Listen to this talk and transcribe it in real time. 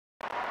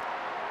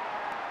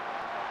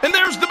And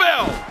there's the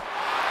bell.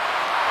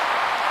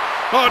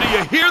 Oh, do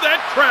you hear that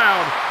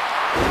crowd?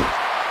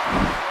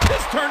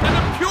 This turned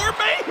into pure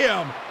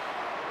mayhem.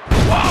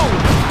 Whoa!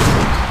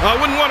 I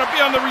wouldn't want to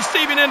be on the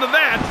receiving end of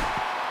that.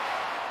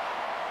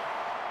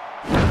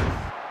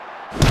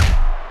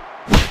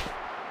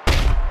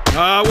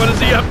 What is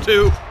he up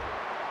to?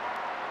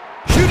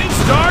 Shooting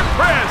star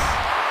press.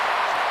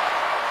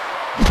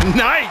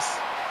 Nice.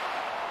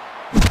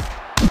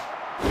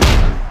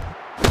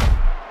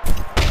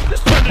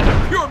 This turned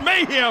into pure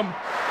mayhem.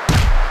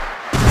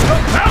 No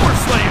power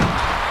slam.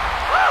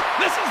 Ah,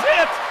 this is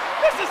it.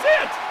 This is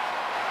it.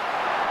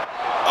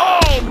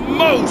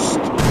 Almost.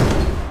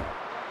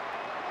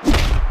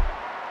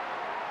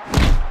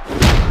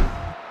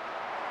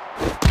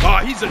 Oh,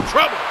 he's in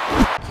trouble.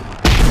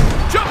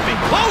 Jumping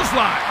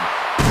clothesline.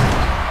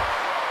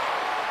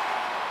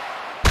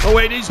 Oh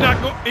wait, he's not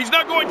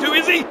going to,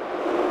 is he?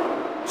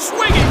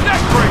 Swinging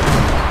neck breaker.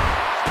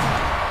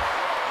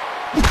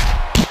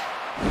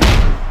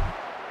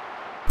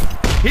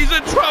 He's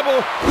in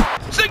trouble.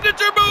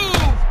 Signature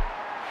move.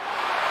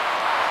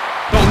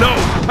 Oh no,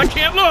 I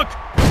can't look.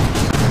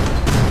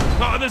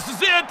 Oh, this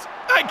is it.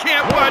 I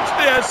can't watch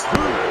this.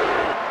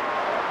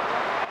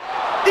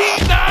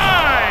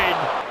 Denied.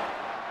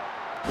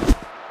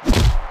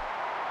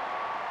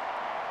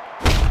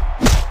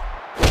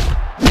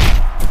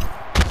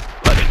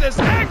 This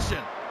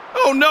action.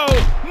 Oh no,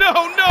 no,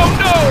 no,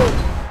 no.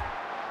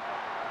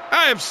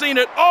 I have seen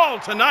it all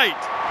tonight.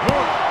 1,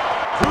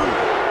 2, 3.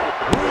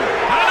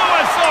 I know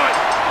I saw it,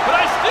 but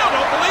I still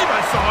don't believe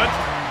I saw it.